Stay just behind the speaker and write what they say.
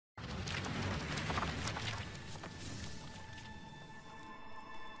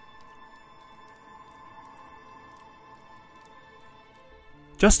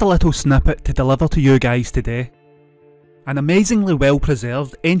Just a little snippet to deliver to you guys today. An amazingly well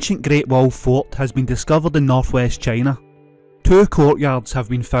preserved ancient Great Wall fort has been discovered in northwest China. 2 courtyards have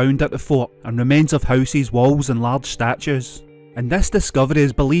been found at the fort and remains of houses, walls and large statues. And this discovery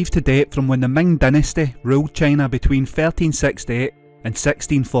is believed to date from when the Ming Dynasty ruled China between 1368 and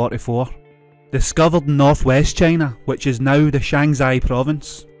 1644. Discovered in northwest China, which is now the Shaanxi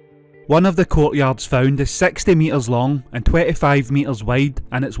province. One of the courtyards found is 60 metres long and 25 metres wide,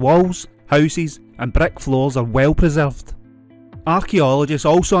 and its walls, houses and brick floors are well preserved. Archaeologists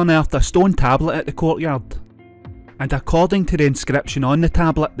also unearthed a stone tablet at the courtyard. And according to the inscription on the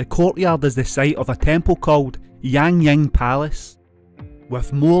tablet, the courtyard is the site of a temple called Yangying Palace,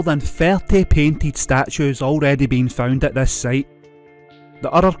 with more than 30 painted statues already being found at this site.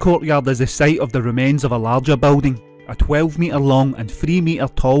 The other courtyard is the site of the remains of a larger building. A 12 metre long and 3 metre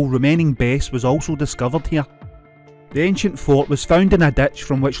tall remaining base was also discovered here. The ancient fort was found in a ditch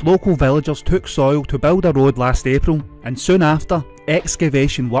from which local villagers took soil to build a road last April, and soon after,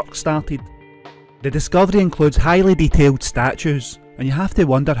 excavation work started. The discovery includes highly detailed statues, and you have to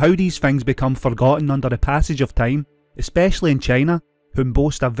wonder how these things become forgotten under the passage of time, especially in China, whom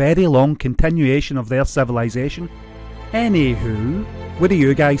boast a very long continuation of their civilization. Anywho, what do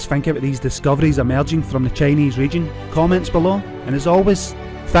you guys think about these discoveries emerging from the Chinese region? Comments below, and as always,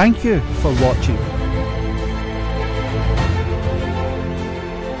 thank you for watching.